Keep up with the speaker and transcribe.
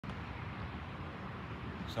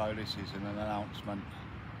So this is an announcement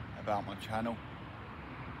about my channel.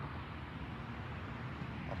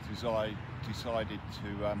 I've decided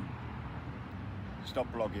to stop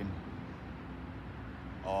vlogging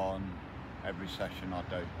on every session I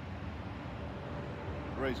do.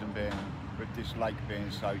 The reason being, with this lake being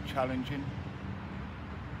so challenging,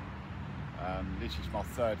 this is my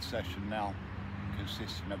third session now,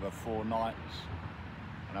 consisting of 4 nights,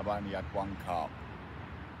 and I've only had 1 carp.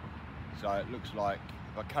 So it looks like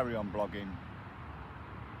if I carry on vlogging,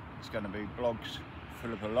 it's going to be vlogs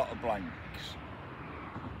full of a lot of blanks.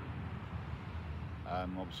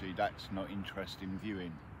 Obviously that's not interesting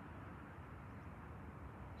viewing.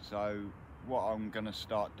 So what I'm going to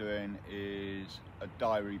start doing is a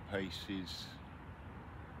diary pieces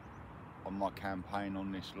on my campaign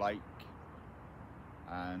on this lake,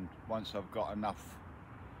 and once I've got enough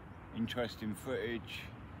interesting footage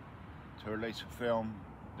to release a film,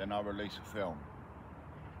 then I'll release a film.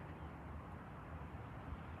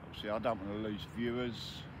 Obviously I don't want to lose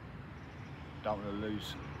viewers, don't want to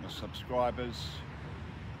lose my subscribers,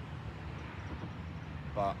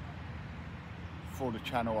 but for the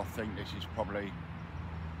channel I think this is probably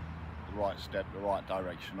the right step, the right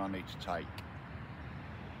direction I need to take.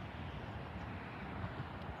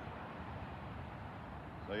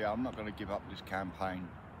 So yeah, I'm not going to give up this campaign.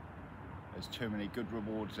 There's too many good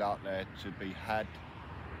rewards out there to be had,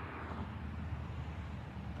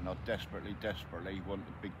 and I desperately want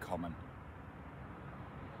the big common.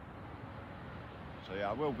 So yeah,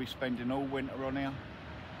 I will be spending all winter on here,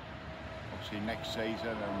 obviously next season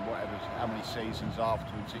and how many seasons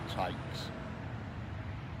afterwards it takes.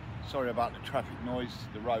 Sorry about the traffic noise,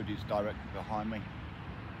 the road is directly behind me.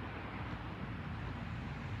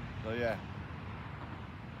 So yeah,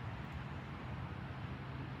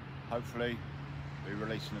 hopefully we'll be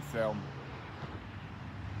releasing a film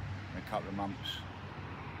in a couple of months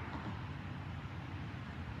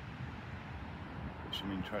with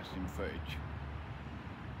some interesting footage.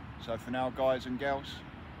 So for now, guys and girls,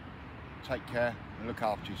 take care and look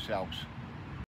after yourselves.